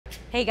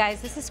Hey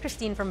guys, this is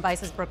Christine from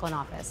VICE's Brooklyn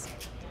office.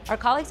 Our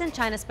colleagues in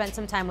China spent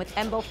some time with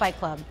Enbo MMA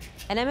Club,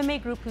 an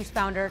MMA group whose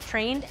founder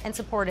trained and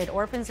supported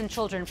orphans and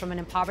children from an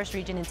impoverished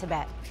region in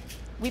Tibet.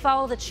 We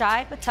follow the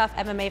shy but tough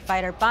MMA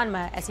fighter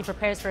Banma as he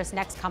prepares for his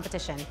next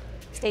competition.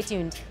 Stay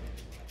tuned.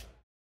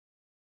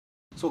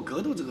 说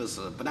格斗这个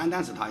是不单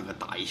单是他一个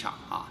打一下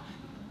啊、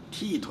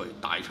踢一腿、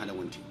打一拳的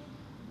问题，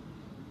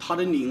他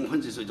的灵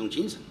魂这是一种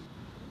精神。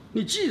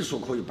你技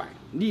术可以败，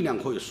力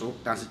量可以输，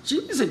但是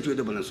精神绝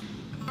对不能输。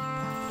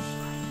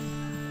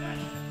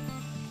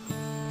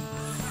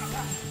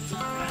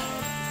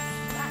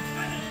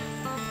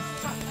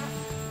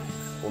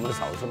我们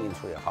少数民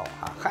族也好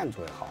啊，汉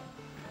族也好，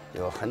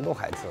有很多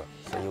孩子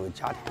是因为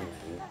家庭原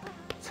因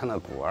成了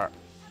孤儿，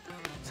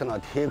成了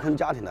铁困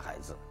家庭的孩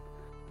子。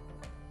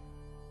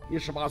你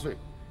18岁，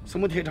什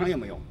么铁厂也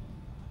没有，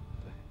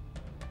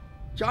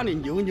家里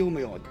妞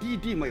没有，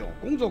弟没有，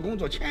工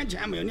作，钱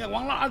没有，你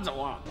往哪走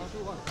啊？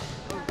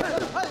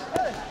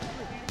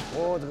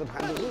我这个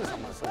团队为什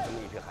么是这么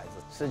一批孩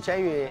子？是基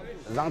于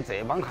让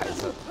这帮孩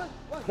子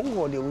通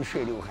过流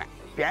血流汗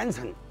变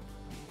成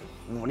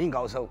武林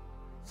高手，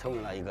成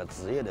为了一个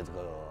职业的这个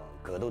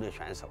格斗的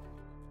选手。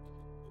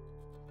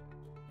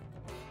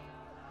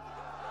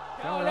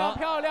漂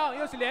亮，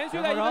又是连续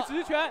的一个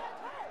直拳。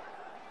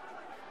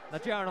那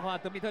这样的话，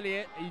德米特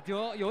里已经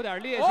有点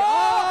趔趄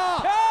啊！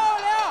漂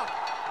亮，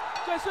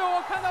这是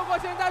我看到过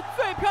现在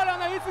最漂亮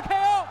的一次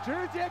KO， 直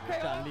接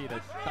KO。站立的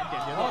单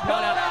点节奏，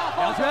漂亮，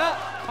两拳，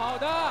好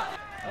的。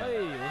哎，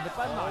我们的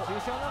斑马其实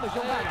相当的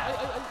凶悍，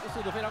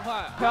速度非常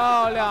快，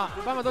漂亮。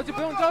斑马斗鸡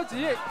不用着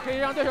急，可以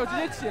让对手直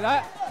接起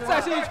来，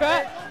再是一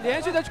拳，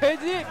连续的锤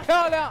击，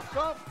漂亮。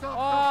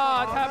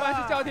哇，裁判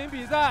是叫停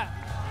比赛，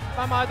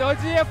斑马斗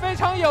鸡也非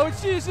常有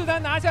气势的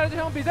拿下了这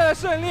场比赛的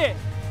胜利。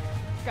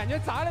感觉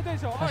砸了对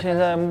手。他现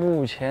在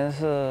目前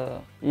是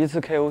1次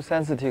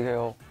KO3次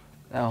TKO，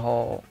 然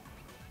后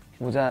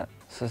5战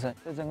10胜。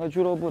在整个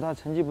俱乐部，他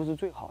成绩不是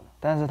最好的，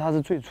但是他是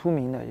最出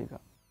名的一个。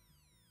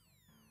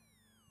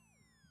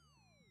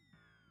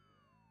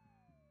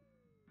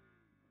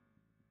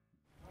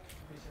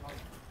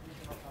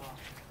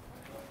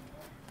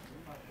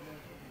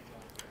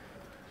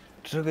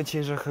这个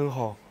其实很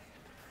好，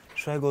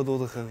帅哥多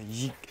得很，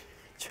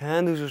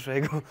全都是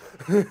帅哥。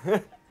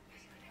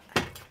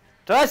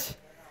站起！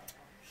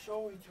吓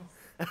我一跳！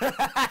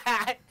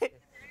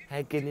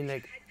还给你那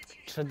个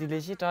吃的那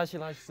些扎起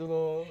那些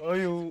了，哎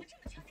呦，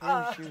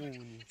好羞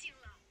你！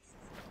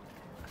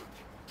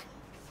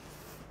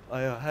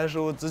哎呀，还是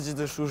我自己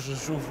的舒适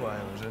舒服，哎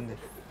呦，真的。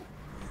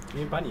因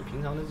为把你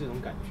平常的这种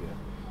感觉，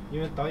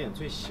因为导演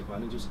最喜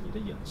欢的就是你的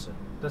眼神，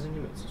但是你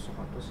每次说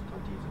话都是头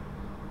低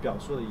着，表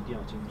述的一定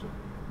要精准。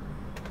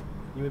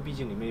因为毕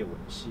竟里面有文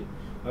戏，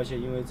而且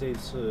因为这一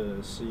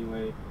次是因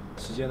为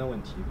时间的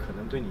问题，可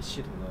能对你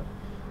系统的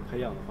培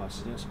养的话，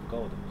时间是不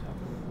够的。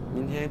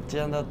明天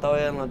见到导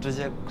演了，直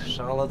接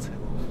上了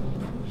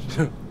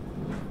车。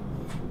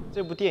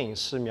这部电影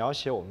是描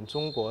写我们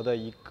中国的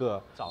一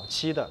个早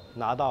期的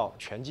拿到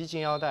拳击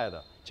金腰带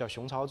的，叫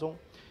熊朝忠。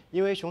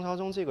因为熊朝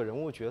忠这个人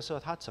物角色，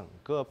他整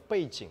个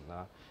背景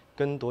呢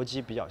跟夺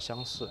基比较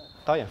相似，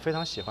导演非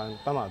常喜欢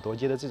斑马夺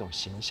基的这种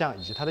形象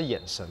以及他的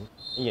眼神，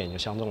一眼就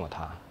相中了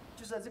他。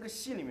就是在这个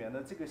戏里面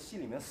的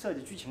设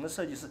计剧情的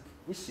设计是，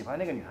你喜欢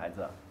那个女孩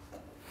子，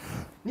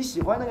你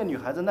喜欢那个女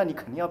孩子，那你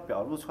肯定要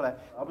表露出来，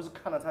而不是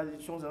看到她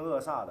凶神恶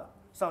煞的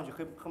上去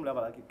恨不了把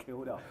她给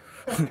KO 掉，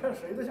看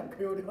谁都想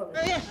KO 掉。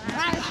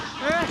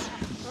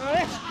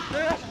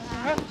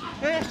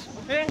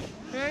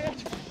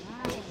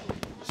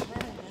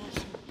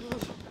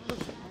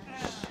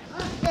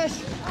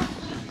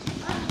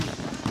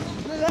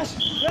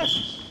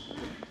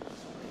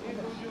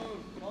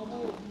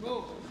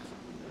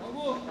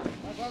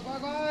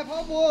快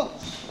跑步！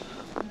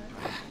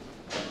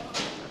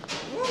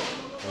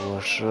我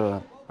是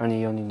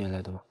2010年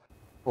来的吧。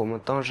我们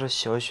当时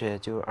小学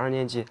就2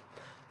年级，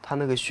他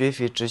那个学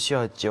费只需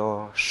要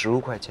交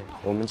15块钱，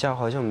我们家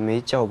好像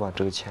没交吧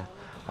这个钱。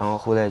然后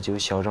后来就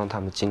校长他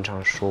们经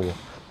常说我，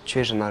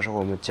确实那时候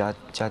我们家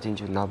庭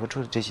就拿不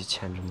出这些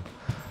钱着嘛。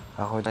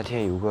然后那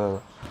天有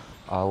个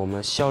我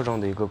们校长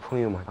的一个朋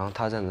友嘛，然后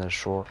他在那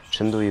说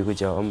成都有个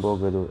叫恩博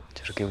格斗，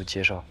就是给我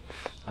介绍，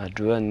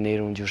主要内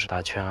容就是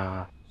打拳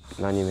啊，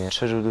那里面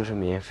吃住都是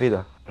免费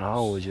的。然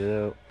后我觉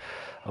得，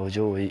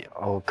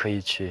我可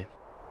以去。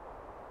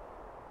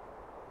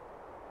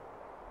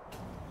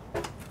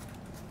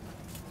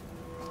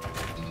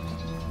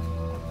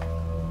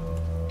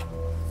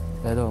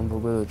来到恩博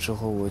格斗之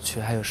后，我去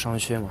还有上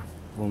学嘛，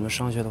我们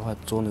上学的话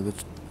坐那个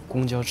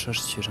公交车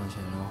是去上学，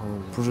然后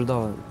不知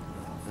道。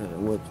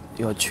我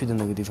要去的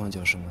那个地方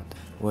叫什么？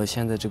我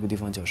现在这个地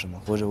方叫什么？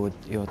或者我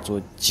要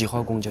坐几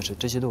号公交车？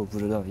这些都我不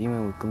知道，因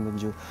为我根本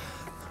就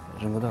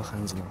认不到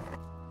汉字嘛。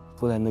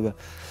后来那个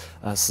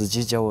司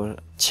机叫我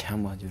钱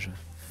嘛，就是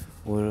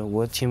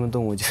我听不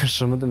懂，我就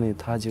什么都没有，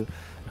他就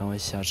让我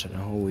下车，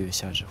然后我又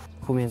下车。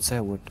后面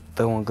在我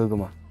德王哥哥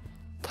嘛，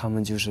他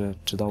们就是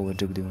知道我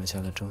这个地方下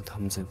来之后，他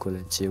们才过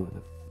来接我的。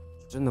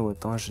真的，我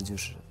当时就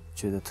是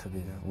觉得特别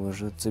的，我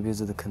说这辈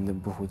子的肯定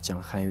不会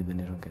讲汉语的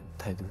那种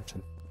态度，真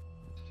的。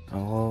然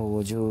后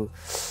我就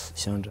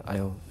想着，哎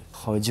呦，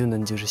好久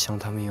能就是像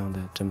他们一样的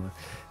这么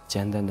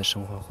简单的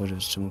生活，或者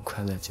是这么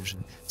快乐，就是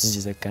自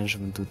己在干什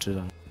么都知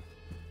道。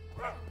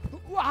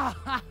哇！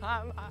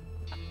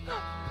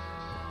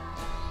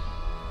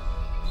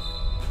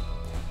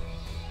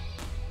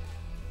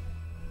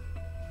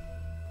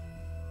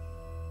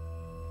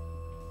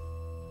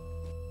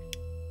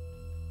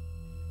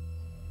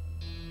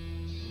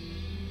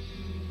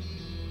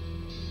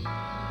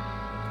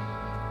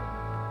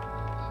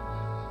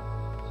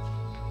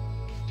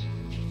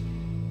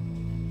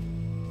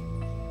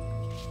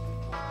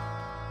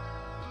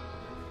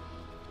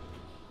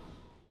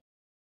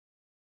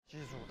记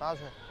住打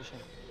出来就行。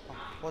好，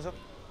握手。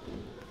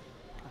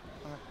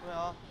看看注意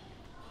啊！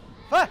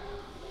翻。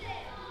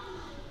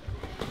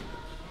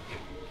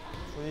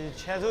注意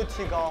前手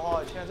提高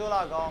哈，前手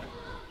拉高。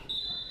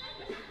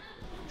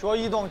脚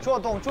移动，脚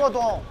动，脚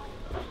动。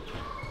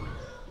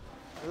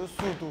有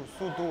速度，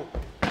速度。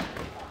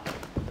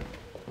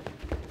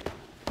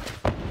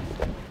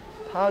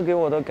他给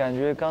我的感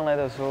觉，刚来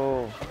的时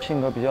候性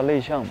格比较内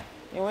向嘛，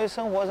因为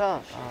生活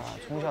上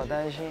从小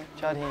担心，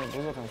家庭也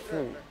不是很富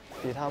裕。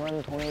比他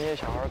们同龄些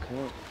小孩肯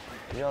定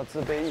比较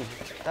自卑一些，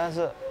但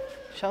是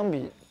相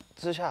比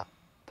之下，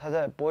他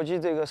在搏击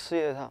这个事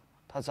业上，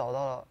他找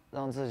到了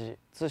让自己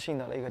自信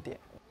的那个点。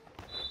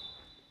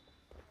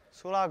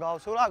手拉高，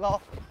手拉高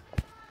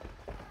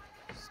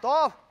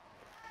 ，stop，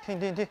 停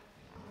停停，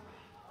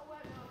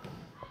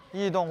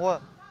移动稳，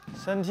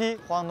身体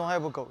晃动还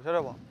不够，晓得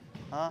不？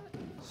啊，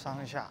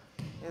上下，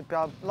你不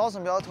要老是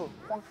瞄头，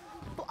晃，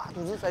大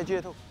肚子在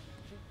接头。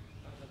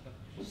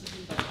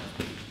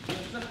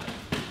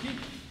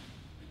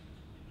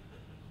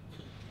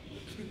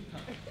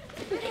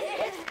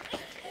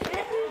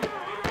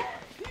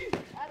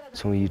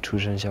从一出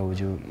生下我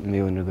就没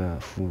有那个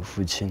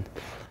父亲，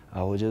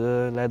我觉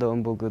得来到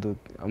恩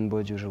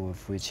波就是我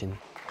父亲。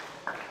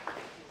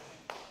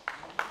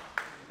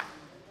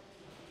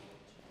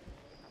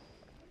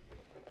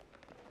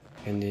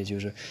肯定就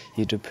是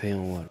一直培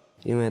养我，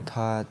因为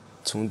他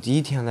从第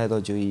一天来到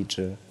就一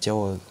直教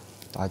我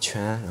打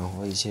拳，然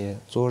后一些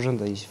做人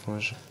的一些方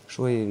式，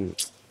所以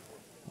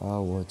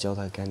我教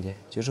他干点，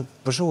就是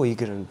不是我一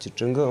个人，就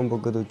整个恩波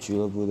格斗俱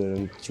乐部的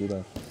人就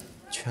的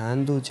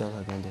全都教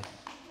他干点。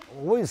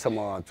为什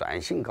么转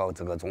型搞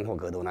这个综合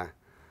格斗呢？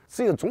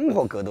只有综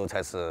合格斗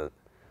才是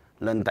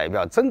能代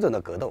表真正的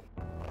格斗。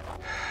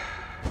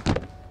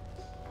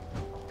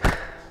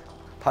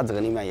它这个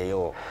里面也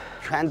有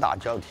拳打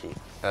脚踢，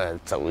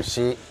肘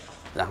膝，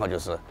然后就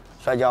是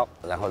摔跤，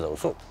然后柔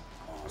术，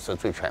是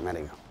最全面的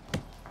一个，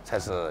才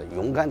是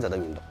勇敢者的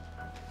运动。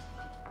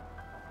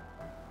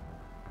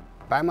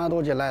白马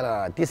多吉来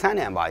了第3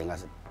年吧，应该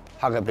是，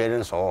他跟别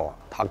人说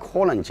他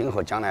可能今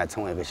后将来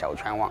成为一个小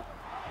拳王。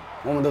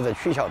我们都在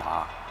取笑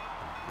他，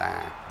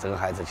但这个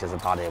孩子其实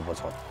打得也不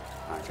错，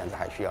现在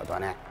还需要锻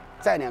炼，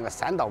再练个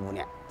3到5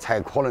年，才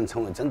可能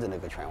成为真正的一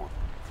个拳王。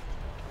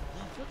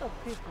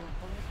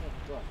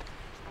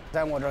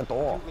在我这儿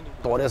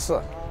多的是，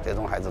这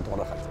种孩子多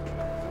得很。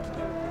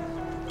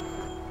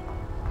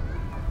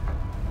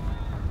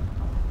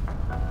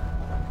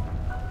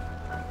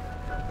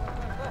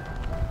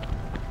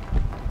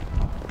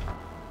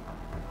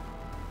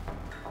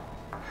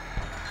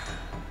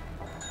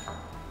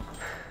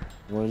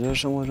我觉得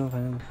生活中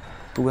反正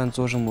不管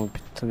做什么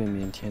特别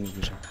腼腆的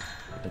不是，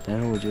但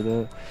是我觉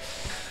得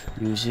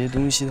有些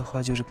东西的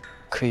话就是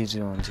可以这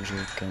样，就是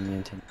更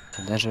腼腆，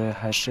但是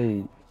还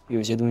是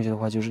有些东西的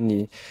话就是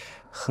你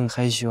很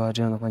害羞啊，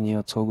这样的话你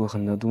要错过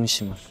很多东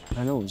西嘛。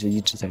反正我就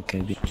一直在改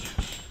变。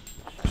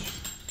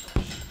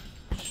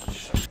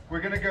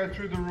We're going to go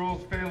through the rules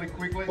fairly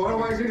quickly. Final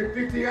weight's in at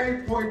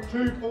 58.24.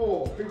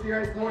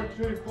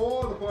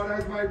 58.24. The fighter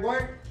has made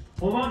weight.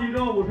 红方体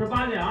重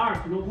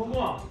58.2，体重通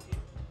过。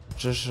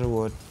这是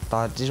我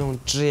打这种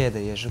职业的，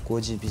也是国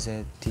际比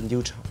赛第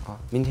9场啊，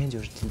明天就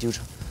是第9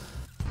场。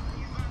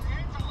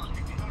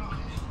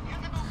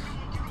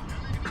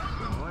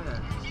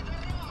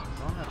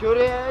因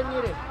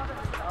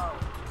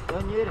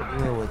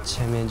为我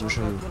前面就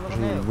是有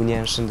5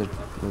年生的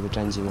那个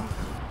战绩嘛，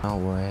然后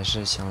我还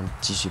是想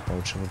继续保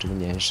持我这个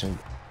年生。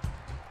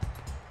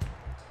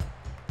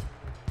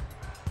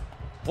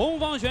红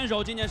方选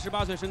手今年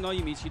18岁，身高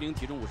1米70，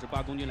体重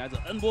58公斤，来自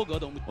恩波格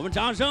斗。我们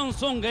掌声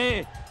送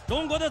给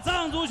中国的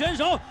藏族选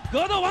手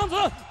格斗王子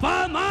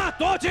斑马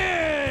多吉。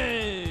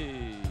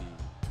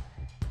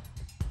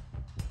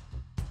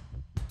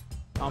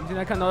好，我们现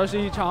在看到的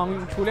是一场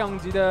雏量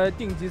级的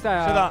定级赛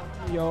啊。是的，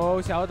由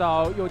小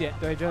岛佑典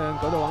对阵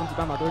格斗王子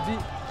斑马多吉。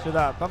是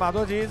的，斑马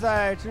多吉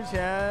在之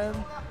前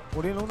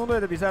武林龙中队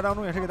的比赛当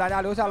中，也是给大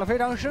家留下了非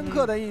常深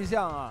刻的印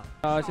象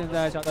啊。现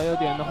在小岛佑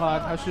典的话，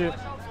他是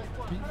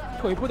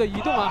腿部的移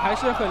动啊，还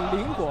是很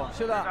灵活。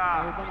是的，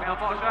没有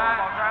抱摔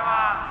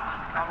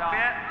吗？到旁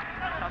边，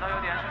小岛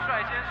佑典是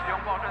率先使用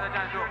抱摔的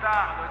战术。多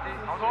吉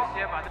逃脱，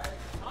直接把这。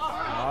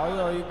好，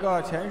有一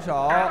个前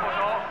手，后手，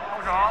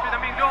必须的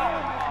命中。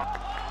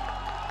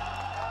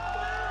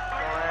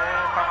作为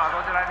斑马多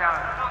吉来讲，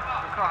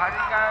此刻还是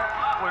应该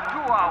稳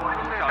住啊，稳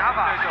住这个打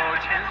法。对手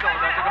前手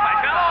的这个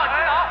摆拳哦，击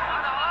倒。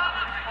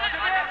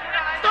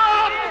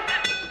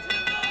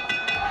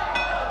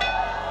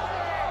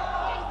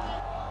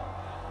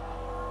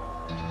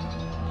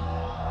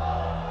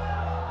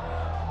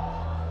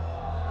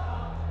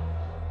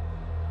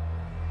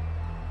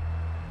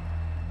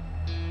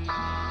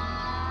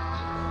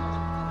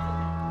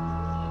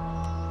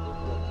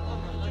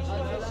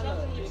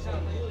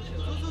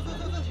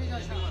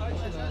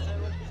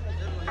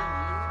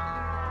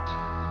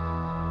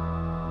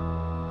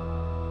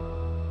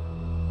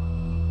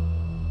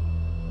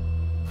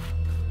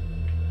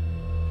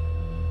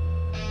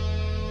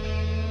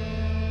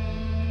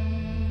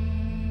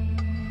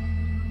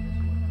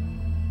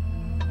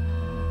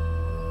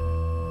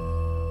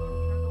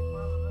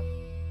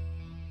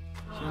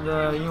现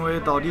在因为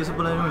倒地是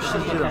不能用膝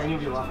击的，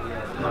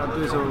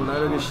对手来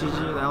了个膝击，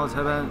然后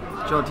裁判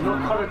叫停了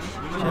嘛。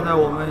现在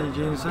我们已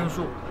经申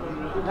诉，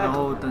然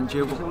后等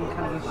结果。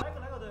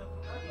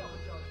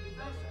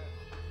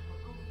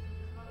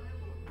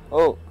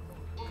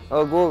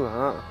过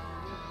个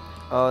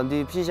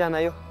네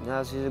피시하나요?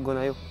 나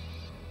시고나요.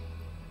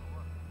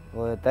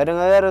 다른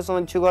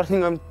나라에서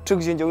추가하는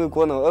특징 중에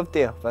거는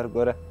없대요. 바로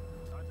그래.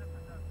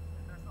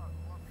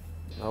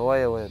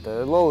 와요.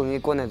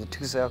 로우니 거는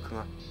특수야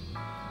그만.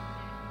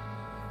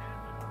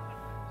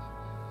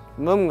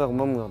 뭔가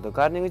더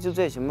가는 게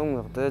주제지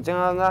뭔가 더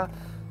정하가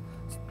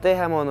때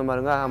하면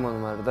말인가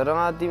하면 말. 다른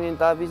아팀이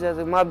다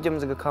비자서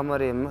맙점서 그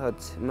카메라에 뭐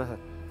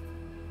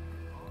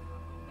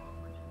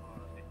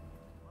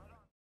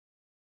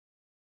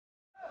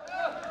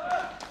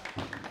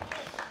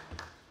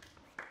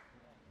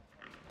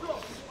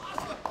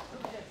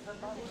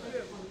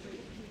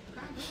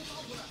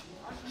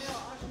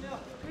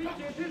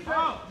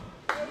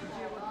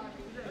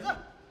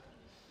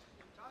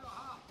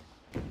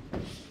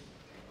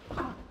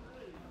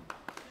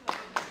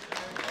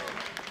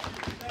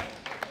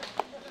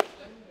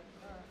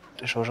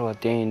说实话，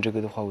电影这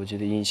个的话，我觉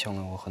得影响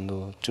了我很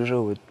多。就是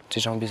我这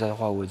场比赛的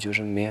话，我就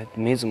是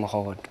没怎么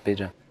好好备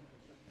战。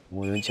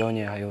我的教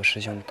练还有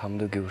师兄他们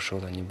都给我说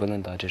了，你不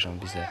能打这场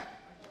比赛。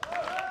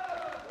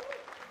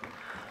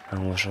然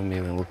后我说没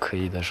问，我可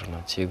以的什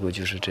么。结果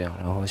就是这样。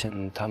然后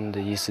他们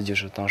的意思就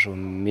是，当时我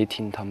没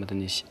听他们的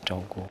那些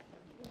照顾。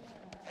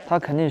他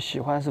肯定喜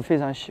欢，是非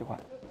常喜欢，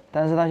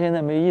但是他现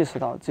在没意识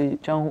到，这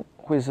将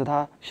会是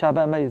他下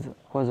半辈子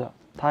或者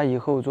他以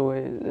后作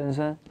为人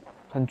生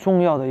很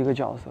重要的一个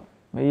角色。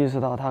 没意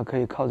识到他可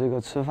以靠这个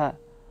吃饭，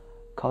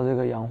靠这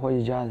个养活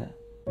一家人。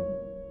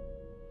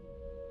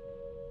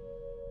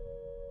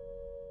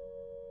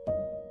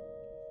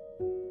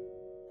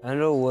反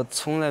正我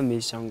从来没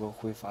想过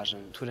会发生，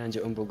突然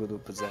就恩伯哥都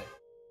不在。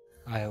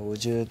哎呀，我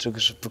觉得这个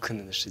是不可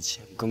能的事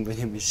情，根本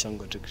就没想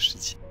过这个事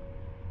情。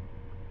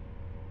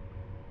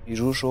比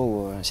如说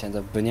我现在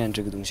不练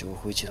这个东西，我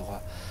回去的话，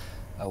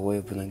我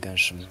也不能干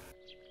什么。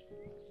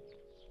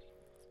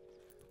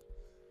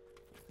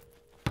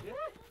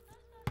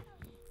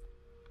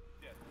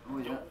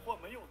 有或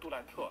没有杜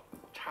兰特，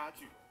差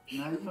距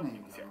十分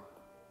明显。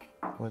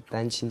我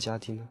单亲家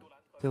庭的，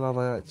对爸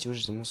爸就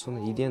是怎么说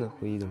呢，一点的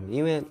回忆都没有，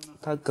因为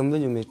他根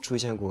本就没出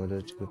现过我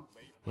的这个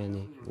眼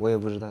里，我也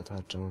不知道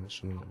他长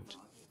什么样子，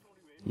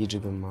一直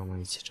跟妈妈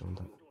一起长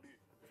大。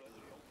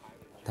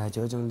他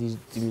就从你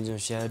们这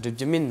些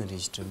这名的这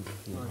些真的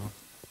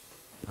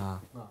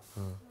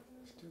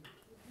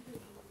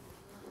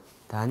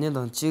但你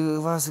当几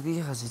个娃是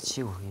个还是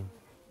起过的。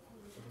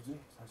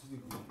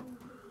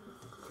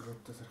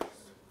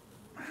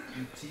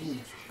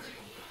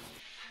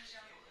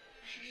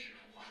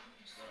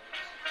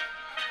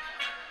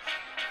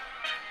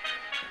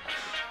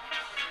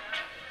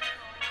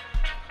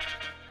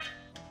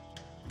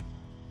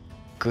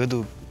 格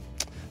斗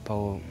把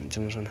我怎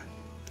么说呢？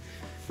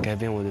改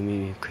变我的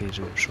命运，可以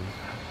这么说。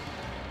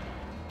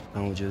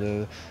然后我觉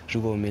得，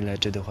如果我没来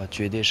这的话，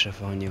绝对是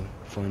放牛，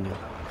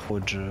或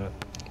者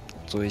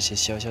做一些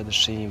小小的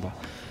生意吧。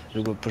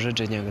如果不是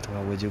这两个的话，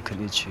我就肯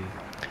定去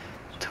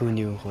偷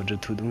牛或者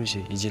偷东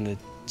西。以前的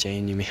监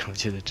狱里面，我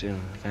觉得这样，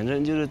反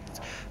正就是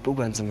不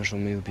管怎么说，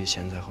没有比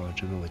现在好，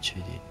这个我确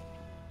定。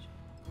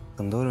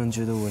很多人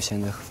觉得我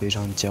现在非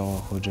常骄傲，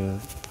或者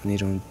那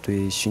种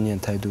对训练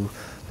态度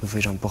都非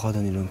常不好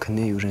的那种，肯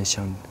定有人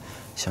想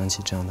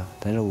起这样的，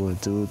但是我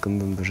都根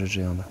本不是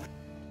这样的。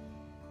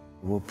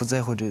我不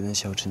在乎这点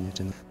小成绩，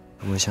真的，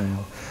我想要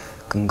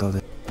更高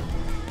的。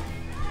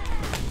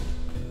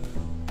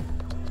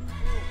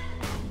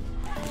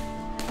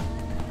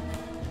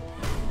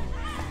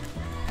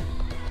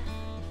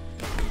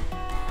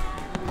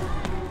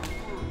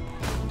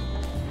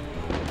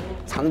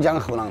 长江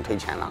后浪推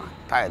前浪，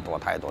太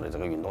多的这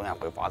个运动员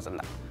会发生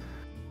的。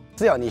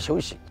只要你休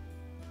息，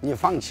你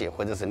放弃，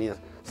或者是你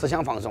思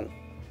想放松，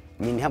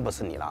明天不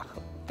是你了，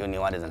就另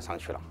外的人上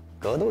去了。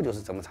格斗就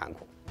是这么残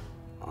酷，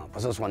不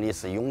是说你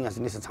是永远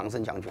是长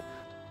生将军，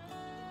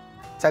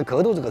在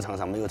格斗这个场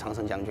上没有长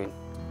生将军，